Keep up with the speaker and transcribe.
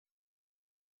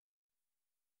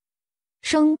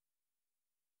Sheng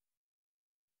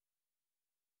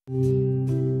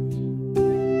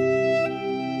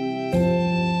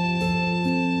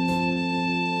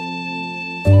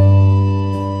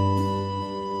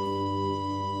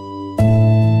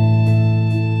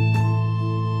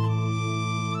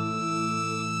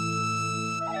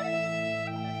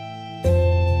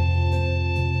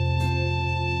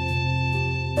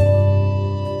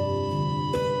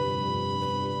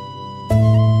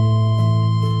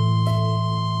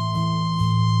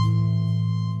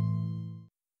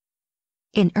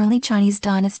In early Chinese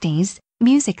dynasties,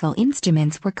 musical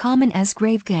instruments were common as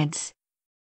grave goods.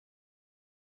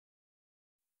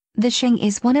 The sheng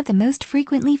is one of the most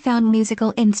frequently found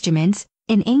musical instruments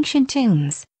in ancient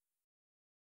tombs.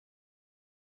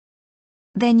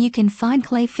 Then you can find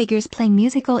clay figures playing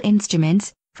musical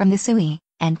instruments from the Sui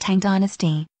and Tang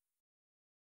dynasty.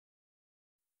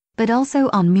 But also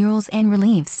on murals and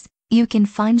reliefs, you can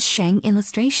find sheng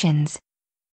illustrations.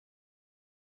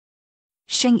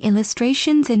 Sheng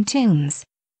illustrations in tombs,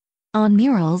 on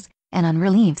murals, and on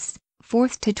reliefs,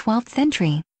 4th to 12th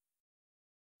century.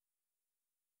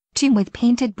 Tomb with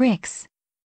painted bricks.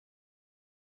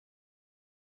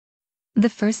 The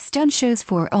first stone shows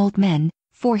 4 old men,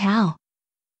 4 Hao.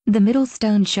 The middle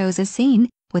stone shows a scene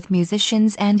with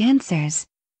musicians and dancers.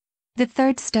 The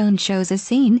third stone shows a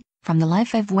scene from the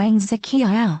life of Wang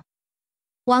Chuzhi.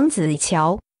 王子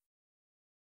乔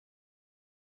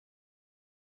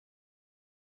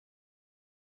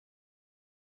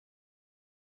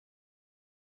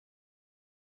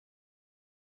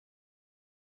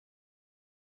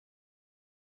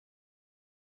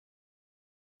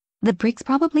The bricks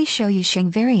probably show you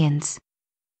sheng variants.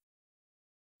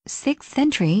 6th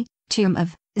century, Tomb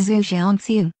of Xu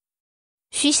Xianxiu.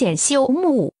 徐显修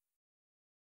墓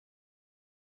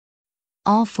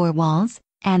All 4 walls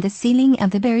and the ceiling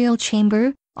of the burial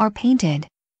chamber are painted.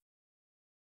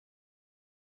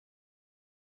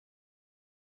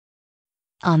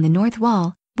 On the north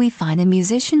wall, we find a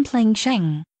musician playing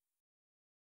sheng.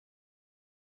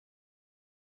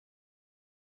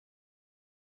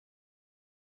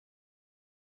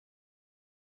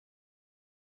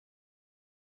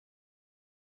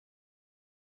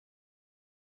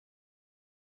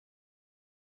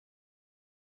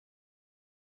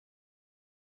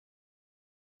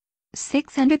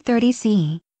 (630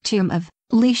 C), Tomb of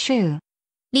Li Shou.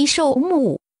 李寿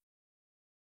墓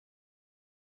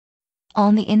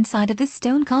On the inside of the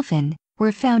stone coffin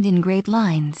were found engraved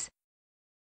lines.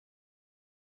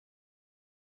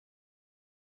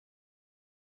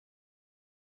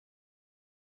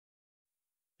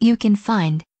 You can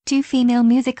find 2 female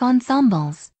music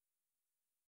ensembles.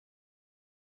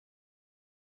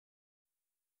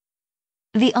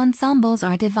 The ensembles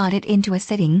are divided into a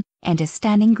sitting and a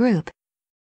standing group.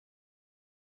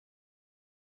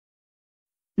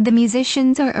 The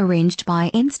musicians are arranged by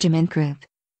instrument group.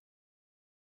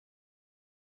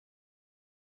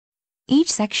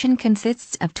 Each section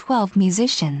consists of 12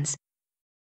 musicians.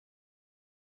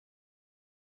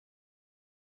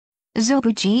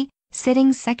 Zhoubuji,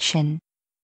 sitting section.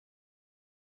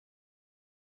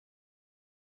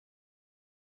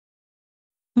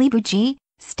 Libuji,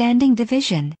 standing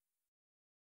division.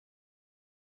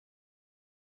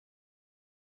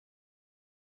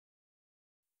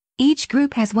 Each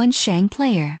group has 1 sheng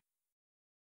player.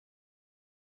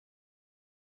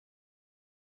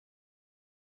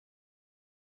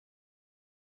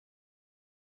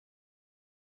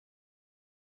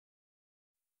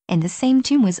 In the same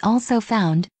tomb was also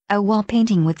found a wall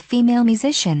painting with female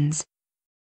musicians.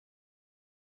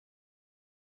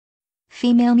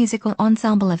 Female musical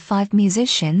ensemble of 5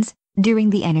 musicians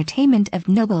during the entertainment of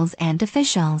nobles and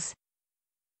officials.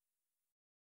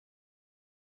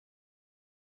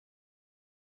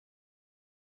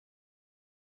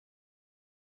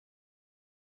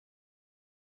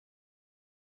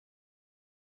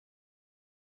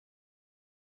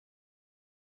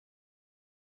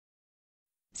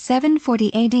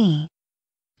 (740 AD),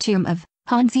 Tomb of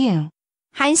Hanxiu.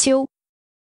 含羞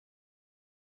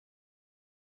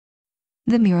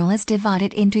The mural is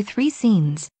divided into 3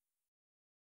 scenes.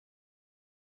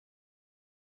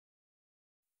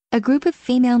 A group of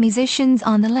female musicians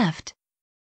on the left.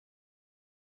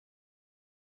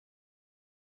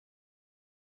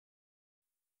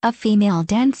 A female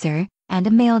dancer and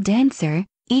a male dancer,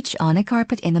 each on a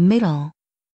carpet in the middle.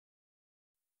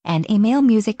 And a male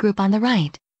music group on the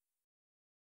right.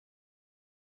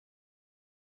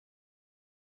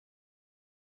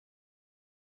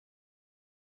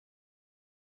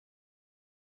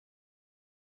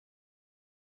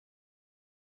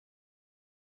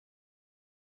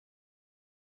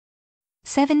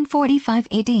 745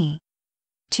 AD.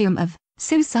 Tomb of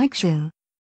Sixu.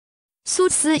苏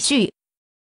思绪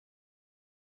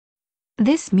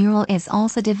This mural is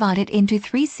also divided into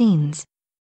 3 scenes.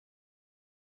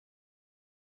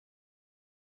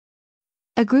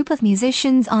 A group of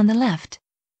musicians on the left.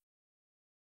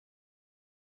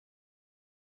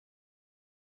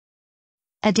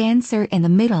 A dancer in the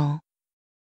middle.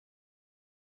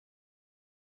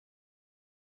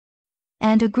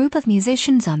 And a group of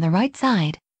musicians on the right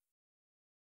side.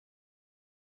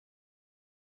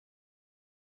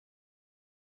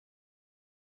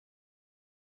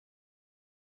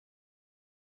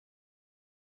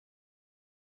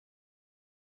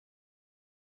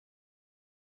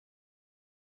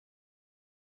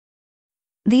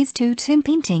 These 2 tomb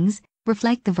paintings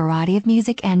reflect the variety of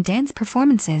music and dance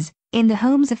performances in the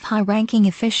homes of high-ranking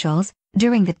officials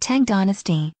during the Tang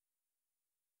Dynasty.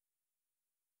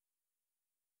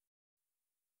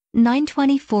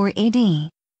 924 AD.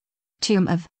 Tomb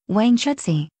of Wang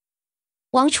Chuzhi.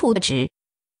 王处之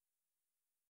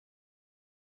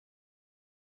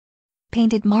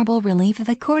Painted marble relief of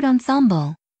a court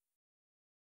ensemble.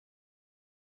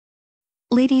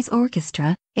 Ladies'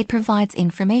 Orchestra. It provides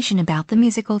information about the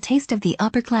musical taste of the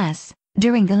upper class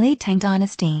during the late Tang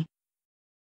Dynasty.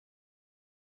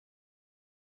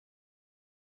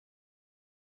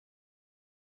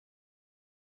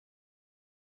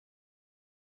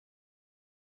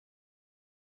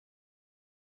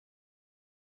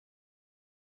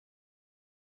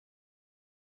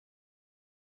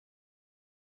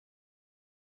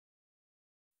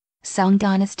 Song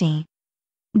Dynasty.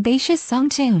 Beishas Song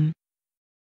Tomb.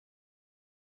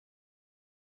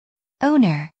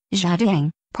 Owner, Zhao Daweng,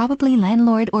 probably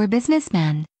landlord or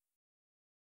businessman.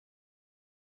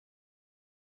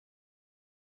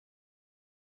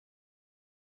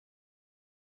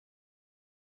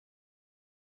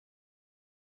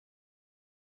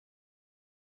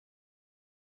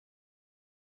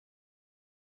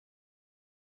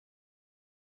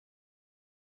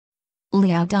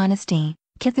 Liao Dynasty,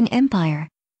 Kithan Empire.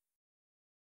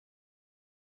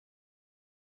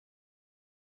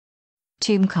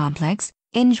 Tomb complex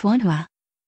in Zhuanhua.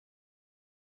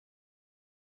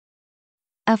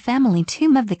 A family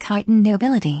tomb of the Khitan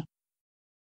nobility.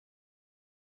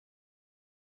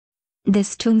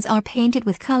 These tombs are painted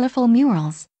with colorful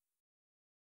murals.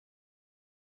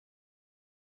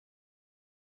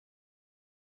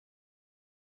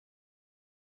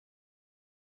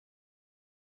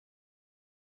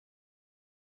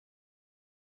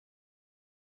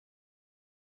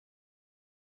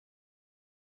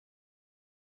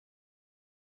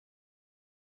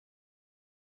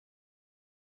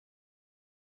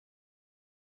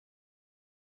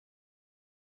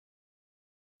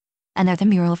 Another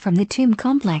mural from the tomb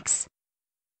complex.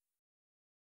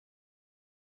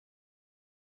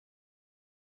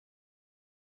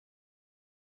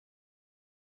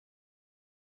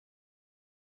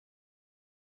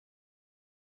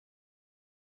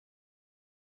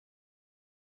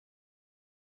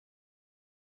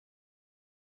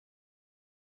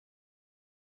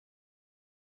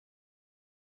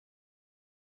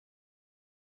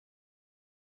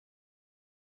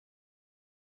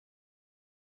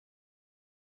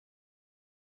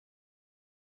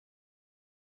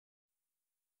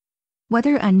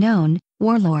 Whether unknown,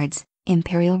 warlords,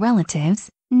 imperial relatives,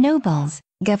 nobles,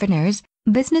 governors,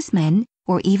 businessmen,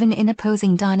 or even in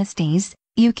opposing dynasties,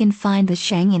 you can find the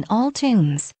Sheng in all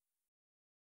tombs.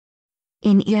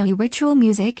 In Yao ritual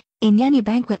music, in Yanyu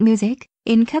banquet music,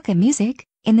 in Kuka music,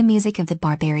 in the music of the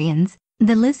barbarians,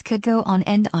 the list could go on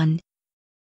and on.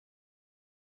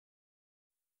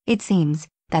 It seems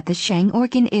that the Sheng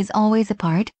organ is always a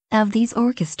part of these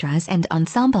orchestras and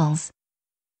ensembles.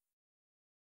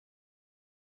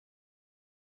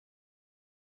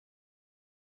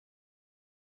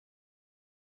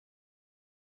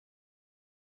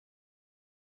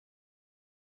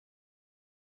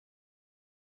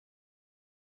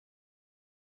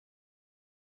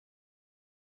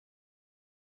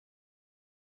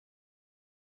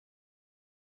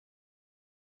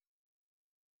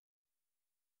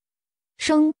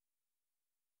 Sheng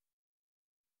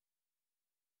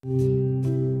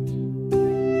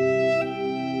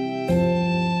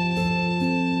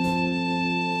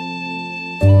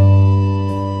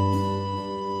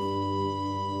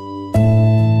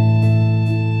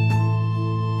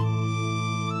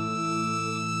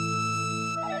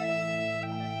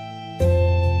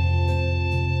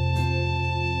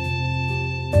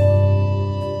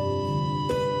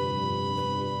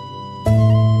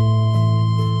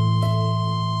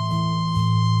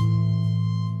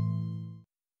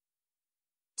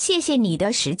谢谢你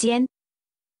的时间。